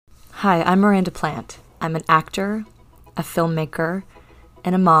Hi, I'm Miranda Plant. I'm an actor, a filmmaker,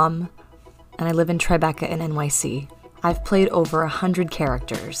 and a mom, and I live in Tribeca in NYC. I've played over 100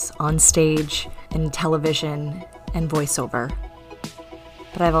 characters on stage, in television, and voiceover.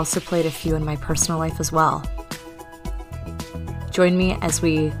 But I've also played a few in my personal life as well. Join me as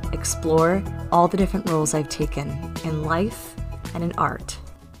we explore all the different roles I've taken in life and in art.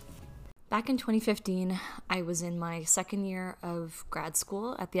 Back in 2015, I was in my second year of grad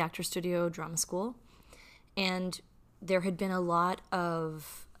school at the Actors Studio Drama School, and there had been a lot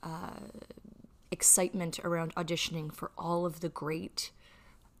of excitement around auditioning for all of the great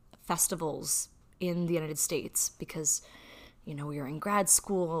festivals in the United States because, we were in grad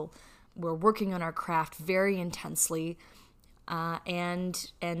school, we're working on our craft very intensely,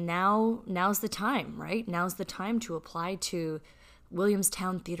 and now's the time, right? Now's the time to apply to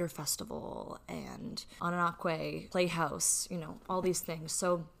Williamstown Theater Festival and Onondaga Playhouse, all these things.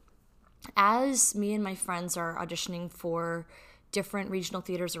 So as me and my friends are auditioning for different regional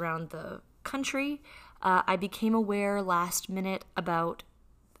theaters around the country, I became aware last minute about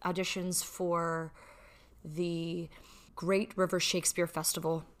auditions for the Great River Shakespeare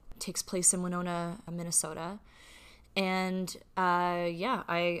Festival. It takes place in Winona, Minnesota. And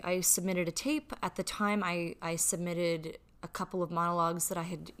I submitted a tape. At the time, I submitted a couple of monologues that I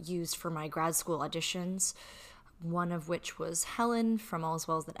had used for my grad school auditions, one of which was Helen from All's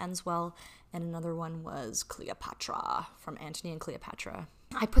Well That Ends Well, and another one was Cleopatra from Antony and Cleopatra.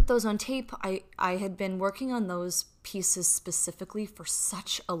 I put those on tape. I had been working on those pieces specifically for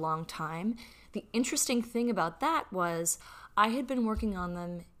such a long time. The interesting thing about that was I had been working on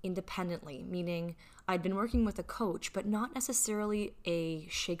them independently, meaning I'd been working with a coach, but not necessarily a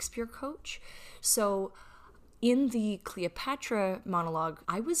Shakespeare coach. So in the Cleopatra monologue,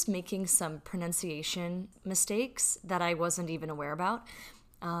 I was making some pronunciation mistakes that I wasn't even aware about,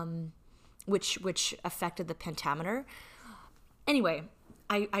 which affected the pentameter. Anyway,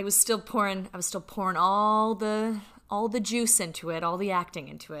 I was still pouring all the juice into it, all the acting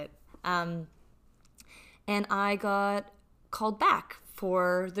into it, and I got called back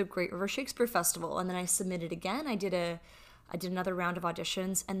for the Great River Shakespeare Festival, and then I submitted again. I did another round of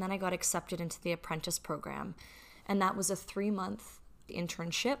auditions, and then I got accepted into the apprentice program. And that was a 3-month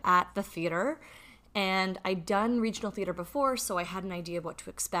internship at the theater. And I'd done regional theater before, so I had an idea of what to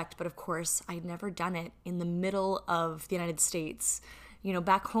expect. But of course, I'd never done it in the middle of the United States.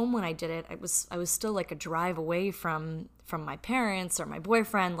 Back home when I did it, I was still like a drive away from my parents or my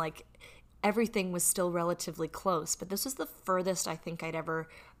boyfriend. Like everything was still relatively close. But this was the furthest I think I'd ever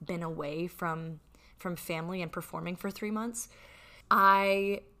been away from family and performing for 3 months.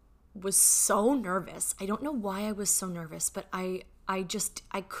 I was so nervous. I don't know why I was so nervous, but I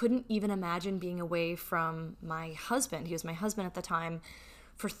couldn't even imagine being away from my husband. He was my husband at the time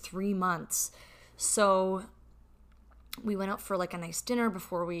for 3 months. So we went out for like a nice dinner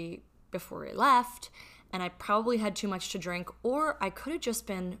before we left, and I probably had too much to drink, or I could have just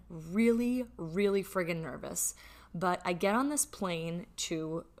been really, really friggin' nervous. But I get on this plane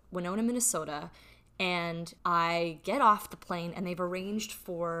to Winona, Minnesota, and I get off the plane, and they've arranged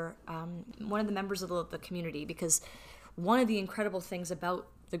for one of the members of the community, because one of the incredible things about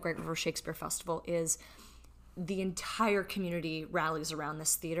the Great River Shakespeare Festival is the entire community rallies around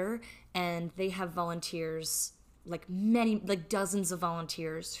this theater, and they have volunteers, like dozens of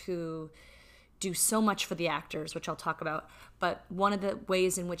volunteers who do so much for the actors, which I'll talk about. But one of the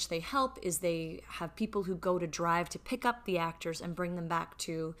ways in which they help is they have people who go to drive to pick up the actors and bring them back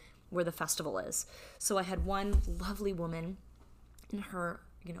to where the festival is. So I had one lovely woman in her,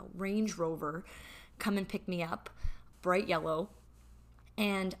 Range Rover come and pick me up, bright yellow,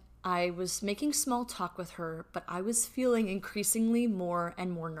 and I was making small talk with her, but I was feeling increasingly more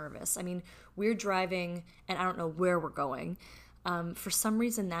and more nervous. I mean, we're driving, and I don't know where we're going. For some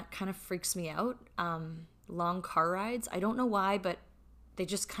reason, that kind of freaks me out. Long car rides, I don't know why, but they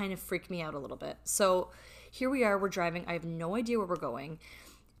just kind of freak me out a little bit. So here we are, we're driving. I have no idea where we're going.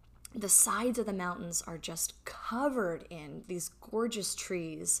 The sides of the mountains are just covered in these gorgeous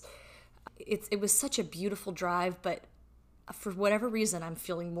trees. It was such a beautiful drive, but for whatever reason, I'm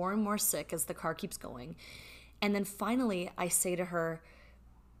feeling more and more sick as the car keeps going. And then finally, I say to her,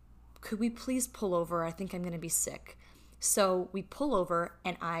 could we please pull over? I think I'm going to be sick. So we pull over,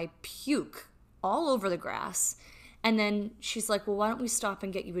 and I puke all over the grass. And then she's like, well, why don't we stop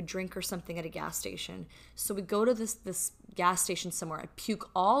and get you a drink or something at a gas station? So we go to this gas station somewhere. I puke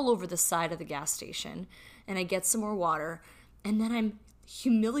all over the side of the gas station, and I get some more water. And then I'm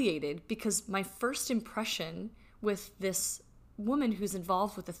humiliated because my first impression with this woman who's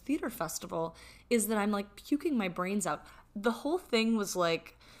involved with a theater festival is that I'm like puking my brains out. The whole thing was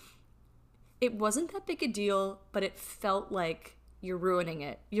like it wasn't that big a deal, but it felt like you're ruining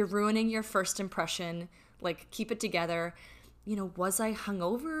it. You're ruining your first impression. Like, keep it together. You know, was I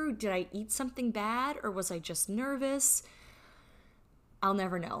hungover? Did I eat something bad? Or was I just nervous? I'll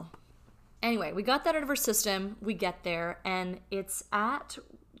never know. Anyway, we got that out of our system. We get there, and it's at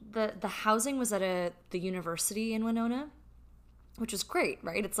the housing was at the university in Winona, which is great,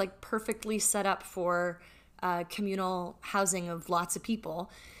 right? It's like perfectly set up for communal housing of lots of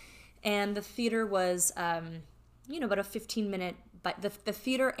people. And the theater was, about a 15-minute, but the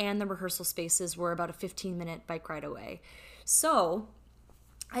theater and the rehearsal spaces were about a 15-minute bike ride away. So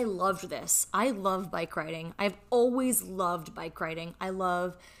I loved this. I love bike riding. I've always loved bike riding. I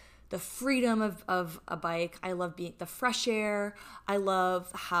love the freedom of a bike. I love the fresh air. I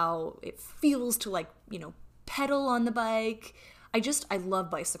love how it feels to, like, pedal on the bike. I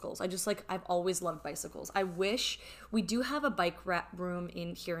love bicycles. I've always loved bicycles. I wish we do have a bike room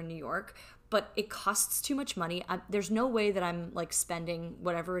here in New York, but it costs too much money. There's no way that I'm like spending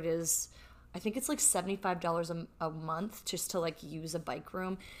whatever it is. I think it's like $75 a month just to like use a bike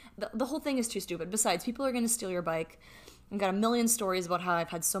room. The whole thing is too stupid. Besides, people are going to steal your bike. I've got a million stories about how I've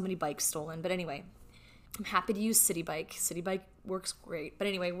had so many bikes stolen. But anyway, I'm happy to use City Bike. City Bike works great. But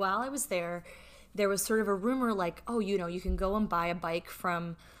anyway, while I was there was sort of a rumor like, oh, you can go and buy a bike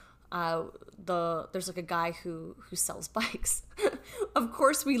from there's like a guy who sells bikes. Of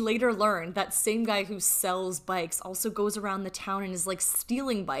course, we later learned that same guy who sells bikes also goes around the town and is like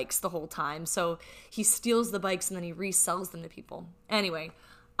stealing bikes the whole time. So he steals the bikes and then he resells them to people. Anyway,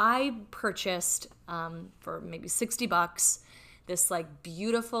 I purchased for maybe $60 this like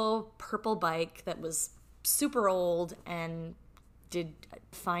beautiful purple bike that was super old and did a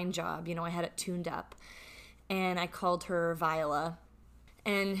fine job. I had it tuned up, and I called her Viola,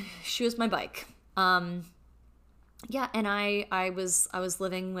 and she was my bike. And I was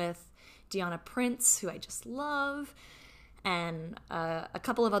living with Deanna Prince, who I just love, and a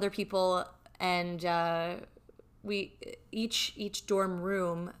couple of other people, and we each dorm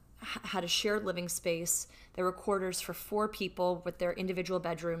room had a shared living space. There were quarters for 4 people with their individual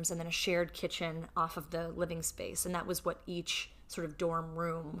bedrooms, and then a shared kitchen off of the living space, and that was what each sort of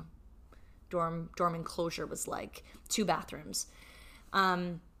dorm enclosure was like. 2 bathrooms.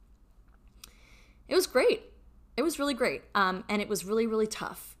 It was great. It was really great. And it was really, really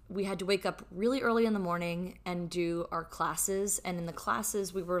tough. We had to wake up really early in the morning and do our classes. And in the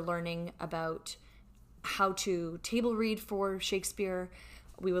classes, we were learning about how to table read for Shakespeare.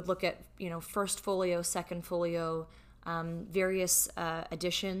 We would look at, first folio, second folio, various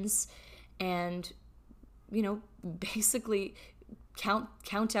editions, and, basically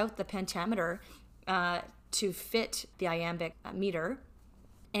count out the pentameter to fit the iambic meter,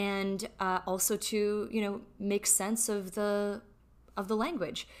 and also to make sense of the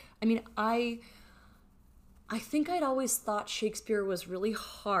language. I mean, I think I'd always thought Shakespeare was really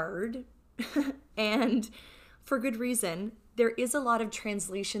hard, and for good reason. There is a lot of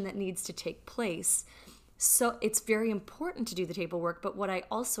translation that needs to take place, so it's very important to do the table work. But what I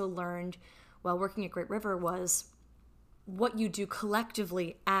also learned while working at Great River was what you do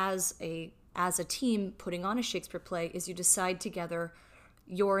collectively as a team putting on a Shakespeare play is you decide together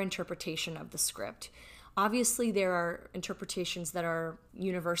your interpretation of the script. Obviously, there are interpretations that are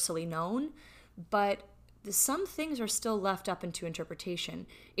universally known, but some things are still left up into interpretation.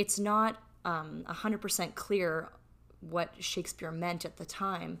 It's not 100% clear what Shakespeare meant at the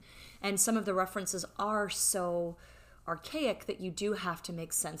time, and some of the references are so archaic that you do have to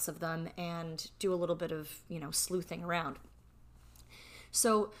make sense of them and do a little bit of sleuthing around.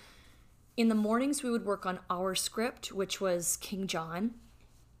 So in the mornings we would work on our script, which was King John,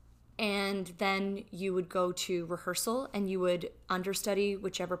 and then you would go to rehearsal and you would understudy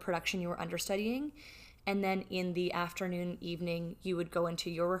whichever production you were understudying, and then in the afternoon, evening, you would go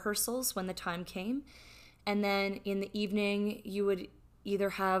into your rehearsals when the time came. And then in the evening, you would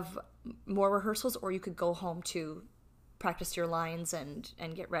either have more rehearsals or you could go home to practice your lines and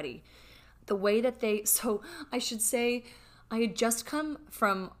get ready. The way that so I should say, I had just come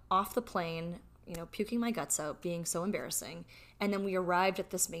from off the plane, puking my guts out, being so embarrassing. And then we arrived at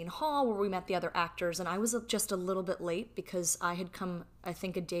this main hall where we met the other actors, and I was just a little bit late because I had come, I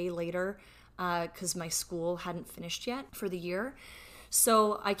think, a day later because my school hadn't finished yet for the year.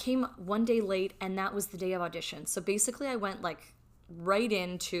 So I came one day late, and that was the day of audition. So basically I went like right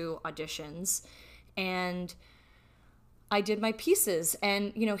into auditions, and I did my pieces.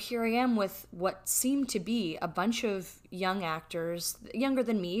 And, here I am with what seemed to be a bunch of young actors, younger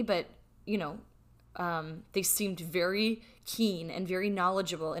than me, but, they seemed very keen and very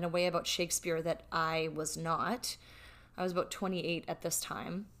knowledgeable in a way about Shakespeare that I was not. I was about 28 at this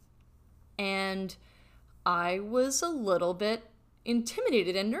time. And I was a little bit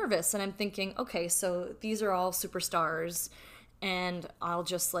intimidated and nervous. And I'm thinking, okay, so these are all superstars, and I'll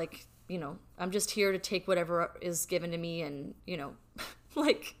just like, I'm just here to take whatever is given to me, and,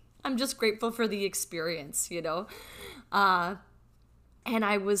 like, I'm just grateful for the experience. And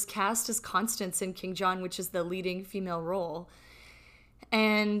I was cast as Constance in King John, which is the leading female role.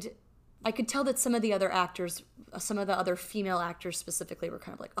 And I could tell that some of the other female actors specifically were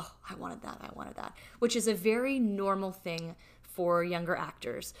kind of like, oh, I wanted that, which is a very normal thing for younger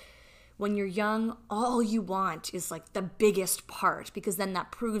actors. When you're young, all you want is like the biggest part, because then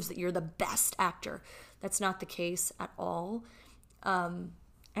that proves that you're the best actor. That's not the case at all. And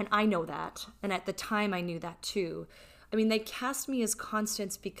I know that. And at the time I knew that too. I mean, they cast me as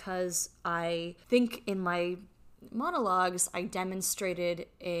Constance because I think in my monologues I demonstrated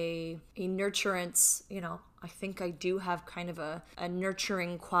a nurturance. I think I do have kind of a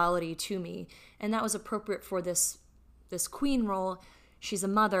nurturing quality to me, and that was appropriate for this queen role. She's a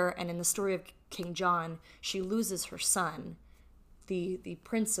mother, and in the story of King John, she loses her son, the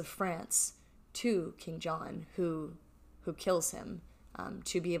Prince of France, to King John, who kills him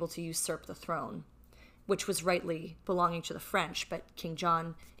to be able to usurp the throne, which was rightly belonging to the French, but King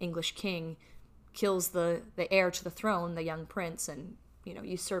John, English king, kills the heir to the throne, the young prince, and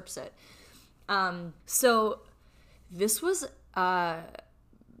usurps it. So this was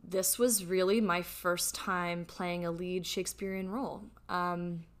really my first time playing a lead Shakespearean role,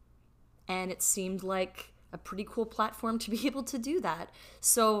 and it seemed like a pretty cool platform to be able to do that.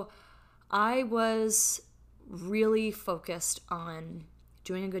 So I was really focused on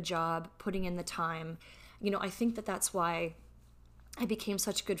doing a good job, putting in the time. I think that's why I became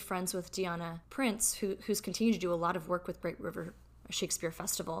such good friends with Deanna Prince, who's continued to do a lot of work with Great River Shakespeare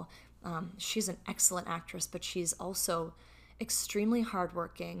Festival. She's an excellent actress, but she's also extremely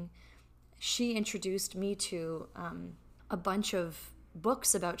hardworking. She introduced me to a bunch of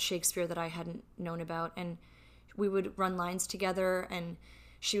books about Shakespeare that I hadn't known about, and we would run lines together. And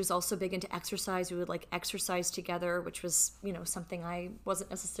she was also big into exercise. We would like exercise together, which was something I wasn't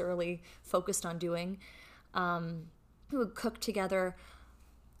necessarily focused on doing. We would cook together.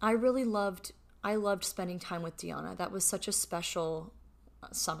 I loved spending time with Deanna. That was such a special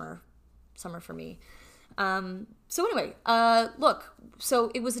summer for me. So anyway,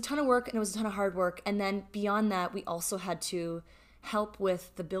 so it was a ton of work, and it was a ton of hard work. And then beyond that, we also had to help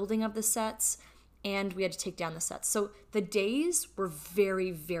with the building of the sets, and we had to take down the sets. So the days were very,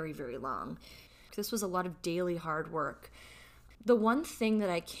 very, very long. This was a lot of daily hard work. The one thing that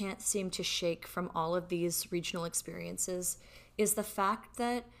I can't seem to shake from all of these regional experiences is the fact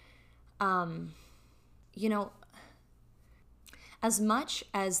that, as much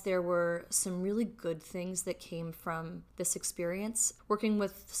as there were some really good things that came from this experience, working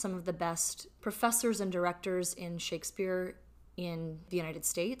with some of the best professors and directors in Shakespeare in the United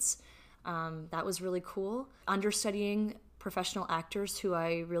States, that was really cool. Understudying professional actors who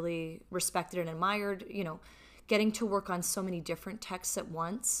I really respected and admired, getting to work on so many different texts at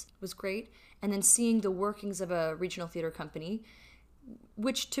once was great. And then seeing the workings of a regional theater company,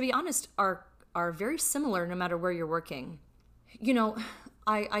 which, to be honest, are very similar no matter where you're working.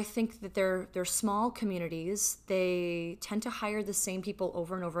 I think that they're small communities. They tend to hire the same people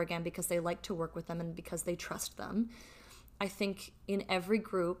over and over again because they like to work with them and because they trust them. I think in every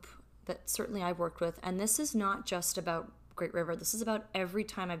group that certainly I've worked with, and this is not just about Great River, this is about every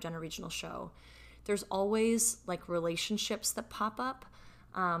time I've done a regional show, there's always like relationships that pop up.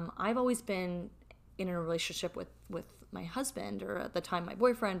 I've always been in a relationship with my husband, or at the time my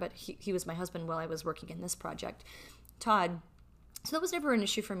boyfriend, but he was my husband while I was working in this project, Todd. So that was never an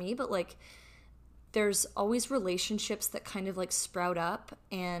issue for me, but like there's always relationships that kind of like sprout up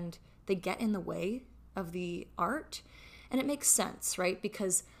and they get in the way of the art. And it makes sense, right?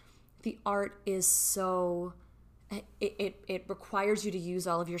 Because the art is so, it requires you to use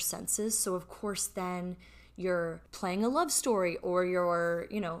all of your senses. So of course then you're playing a love story, or you're,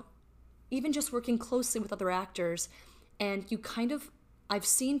 even just working closely with other actors, and you kind of, I've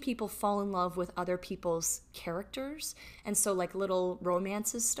seen people fall in love with other people's characters, and so like little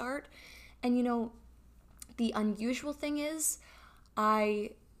romances start. And the unusual thing is,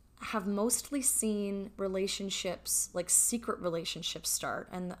 I have mostly seen relationships, like secret relationships, start,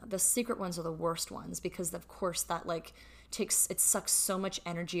 and the secret ones are the worst ones, because of course that like sucks so much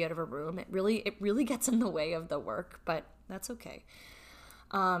energy out of a room. It really gets in the way of the work, but that's okay.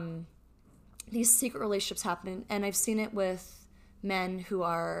 These secret relationships happen, and I've seen it with men who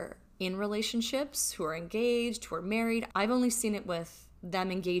are in relationships, who are engaged, who are married. I've only seen it with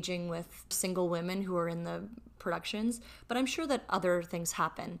them engaging with single women who are in the productions, but I'm sure that other things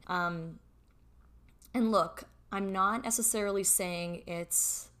happen. And look, I'm not necessarily saying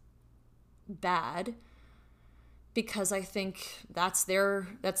it's bad, because I think that's their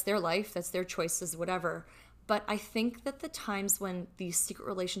life, that's their choices, whatever. But I think that the times when these secret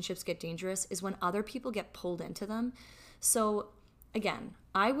relationships get dangerous is when other people get pulled into them. So again,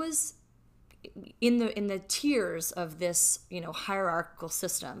 I was in the tiers of this, hierarchical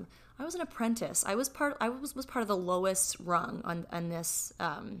system. I was an apprentice. I was part of the lowest rung on this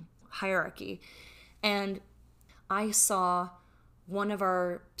hierarchy. And I saw one of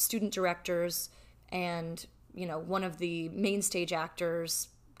our student directors and one of the main stage actors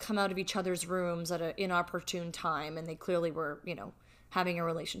come out of each other's rooms at an inopportune time, and they clearly were, having a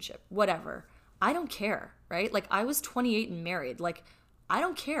relationship. Whatever. I don't care, right? Like, I was 28 and married. Like, I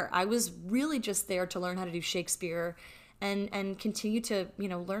don't care. I was really just there to learn how to do Shakespeare and continue to,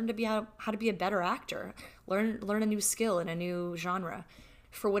 learn how to be a better actor, learn a new skill in a new genre.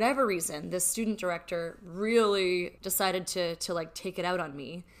 For whatever reason, this student director really decided to like take it out on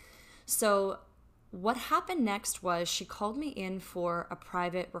me. So what happened next was she called me in for a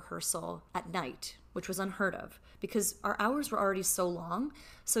private rehearsal at night, which was unheard of because our hours were already so long.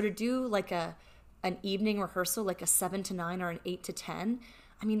 So to do like an evening rehearsal, like a 7 to 9 or an 8 to 10,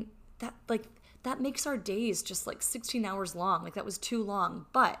 I mean, that makes our days just like 16 hours long. Like, that was too long.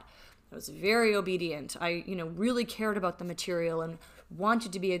 But I was very obedient. I, really cared about the material and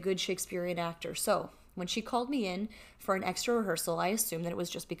wanted to be a good Shakespearean actor. So when she called me in for an extra rehearsal, I assumed that it was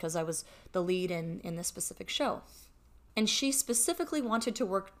just because I was the lead in this specific show. And she specifically wanted to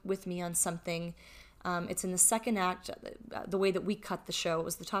work with me on something. It's in the second act. The way that we cut the show, it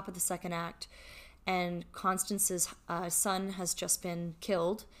was the top of the second act. And Constance's son has just been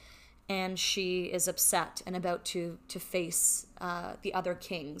killed. And she is upset and about to face the other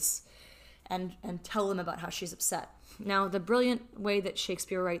kings and tell them about how she's upset. Now, the brilliant way that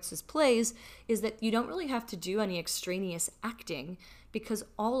Shakespeare writes his plays is that you don't really have to do any extraneous acting because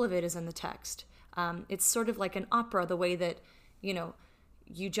all of it is in the text. It's sort of like an opera, the way that,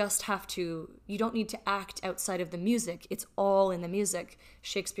 you just have to, you don't need to act outside of the music. It's all in the music.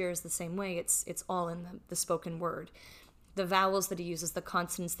 Shakespeare is the same way. It's all in the spoken word. The vowels that he uses, the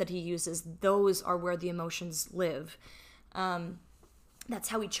consonants that he uses, those are where the emotions live. That's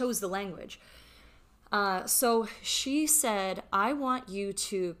how he chose the language. So she said, I want you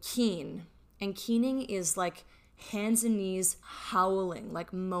to keen. And keening is like hands and knees howling,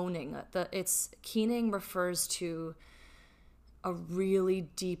 like moaning. Keening refers to a really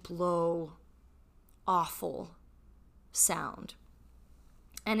deep, low, awful sound.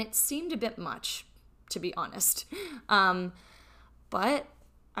 And it seemed a bit much, to be honest. But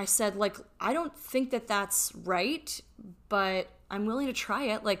I said, like, I don't think that that's right, but I'm willing to try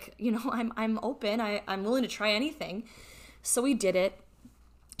it. Like, I'm open. I'm willing to try anything. So we did it.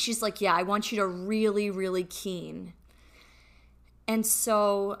 She's like, yeah, I want you to really, really keen. And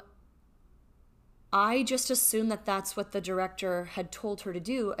so I just assumed that that's what the director had told her to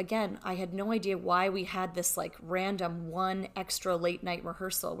do. Again, I had no idea why we had this like random one extra late night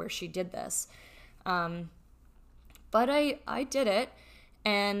rehearsal where she did this. But I did it,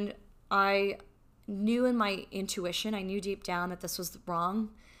 and I knew in my intuition, I knew deep down that this was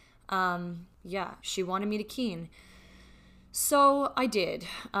wrong. Yeah, she wanted me to keen. So I did.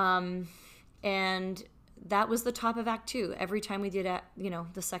 And that was the top of Act 2. Every time we did,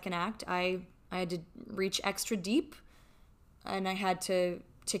 the second act, I had to reach extra deep, and I had to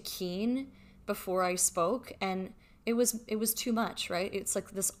keen before I spoke, and it was too much, right? It's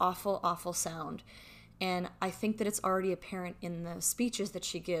like this awful, awful sound. And I think that it's already apparent in the speeches that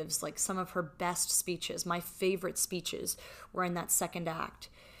she gives, like some of her best speeches, my favorite speeches, were in that second act,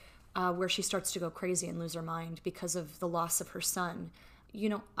 where she starts to go crazy and lose her mind because of the loss of her son.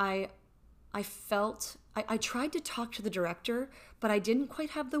 I tried to talk to the director, but I didn't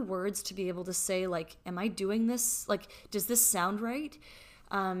quite have the words to be able to say, like, am I doing this? Like, does this sound right?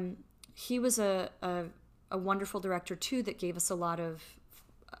 He was a wonderful director, too, that gave us a lot of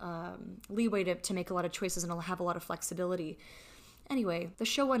leeway to make a lot of choices and have a lot of flexibility. Anyway, the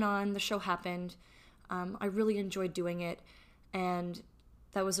show went on, the show happened. I really enjoyed doing it, and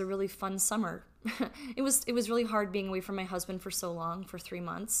that was a really fun summer. It was really hard being away from my husband for so long, for 3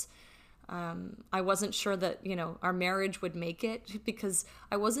 months. I wasn't sure that, our marriage would make it because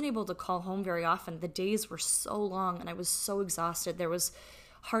I wasn't able to call home very often. The days were so long and I was so exhausted. There was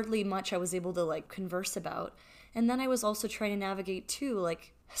hardly much I was able to like converse about. And then I was also trying to navigate too,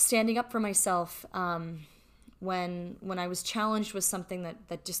 like standing up for myself when I was challenged with something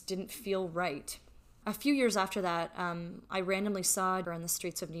that just didn't feel right. A few years after that, I randomly saw her on the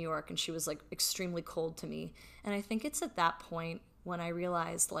streets of New York, and she was like extremely cold to me. And I think it's at that point when I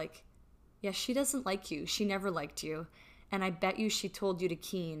realized, like, Yeah, she doesn't like you. She never liked you. And I bet you she told you to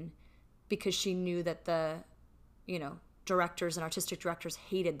keen because she knew that the, directors and artistic directors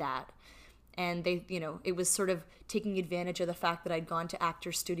hated that. And they, it was sort of taking advantage of the fact that I'd gone to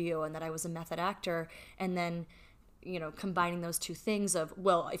actor studio and that I was a method actor. And then, combining those two things of,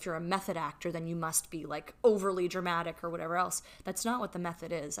 well, if you're a method actor, then you must be like overly dramatic or whatever else. That's not what the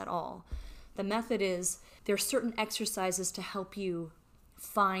method is at all. The method is there are certain exercises to help you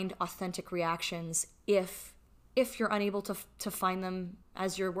find authentic reactions if you're unable to find them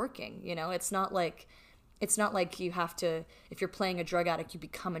as you're working. It's not like you have to, if you're playing a drug addict, you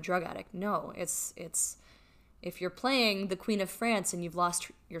become a drug addict. No, it's if you're playing the Queen of France and you've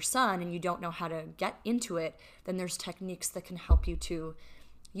lost your son and you don't know how to get into it, then there's techniques that can help you to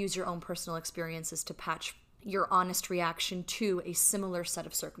use your own personal experiences to patch your honest reaction to a similar set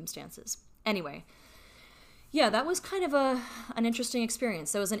of circumstances. Anyway, yeah, that was kind of an interesting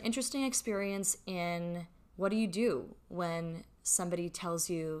experience. That was an interesting experience in what do you do when somebody tells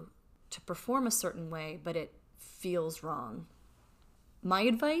you to perform a certain way, but it feels wrong. My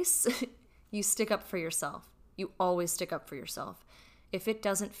advice, you stick up for yourself. You always stick up for yourself. If it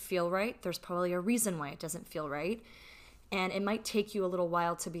doesn't feel right, there's probably a reason why it doesn't feel right. And it might take you a little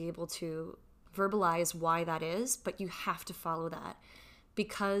while to be able to verbalize why that is, but you have to follow that.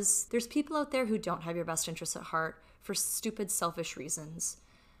 Because there's people out there who don't have your best interests at heart for stupid, selfish reasons.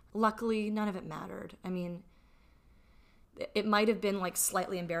 Luckily, none of it mattered. I mean, it might have been like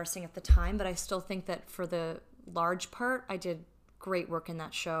slightly embarrassing at the time, but I still think that for the large part, I did great work in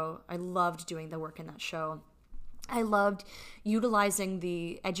that show. I loved doing the work in that show. I loved utilizing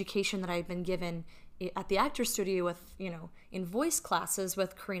the education that I had been given at the actor studio with, in voice classes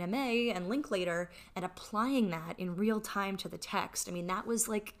with Karina May and Linklater, and applying that in real time to the text. I mean, that was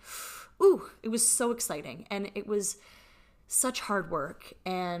like, it was so exciting. And it was such hard work.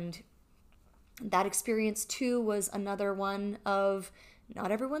 And that experience too was another one of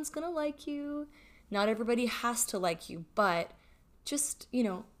not everyone's going to like you. Not everybody has to like you, but just,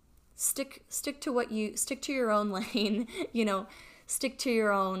 stick to your own lane, stick to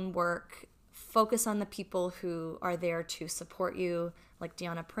your own work, focus on the people who are there to support you, like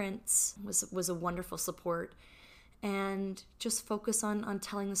Deanna Prince was a wonderful support, and just focus on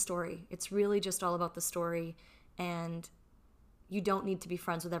telling the story. It's really just all about the story, and you don't need to be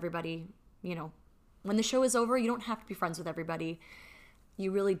friends with everybody, when the show is over, you don't have to be friends with everybody.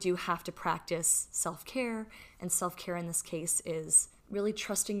 You really do have to practice self-care, and self-care in this case is really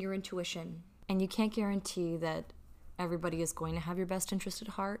trusting your intuition. And you can't guarantee that everybody is going to have your best interest at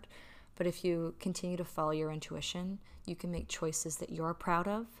heart, but if you continue to follow your intuition, you can make choices that you're proud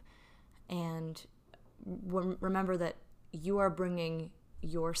of. And remember that you are bringing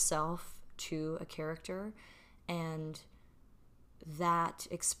yourself to a character, and that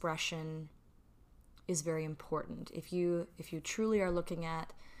expression is very important. If you truly are looking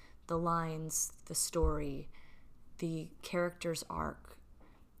at the lines, the story, the character's arc,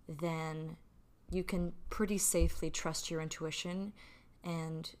 then you can pretty safely trust your intuition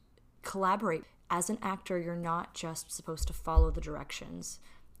and collaborate. As an actor, you're not just supposed to follow the directions.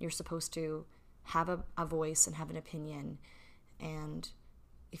 You're supposed to have a voice and have an opinion. And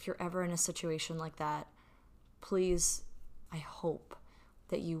if you're ever in a situation like that, please, I hope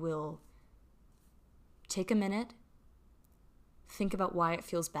that you will take a minute, think about why it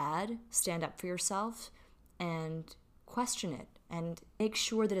feels bad, stand up for yourself, and question it. And make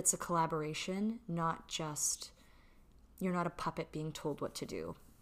sure that it's a collaboration, not just, you're not a puppet being told what to do.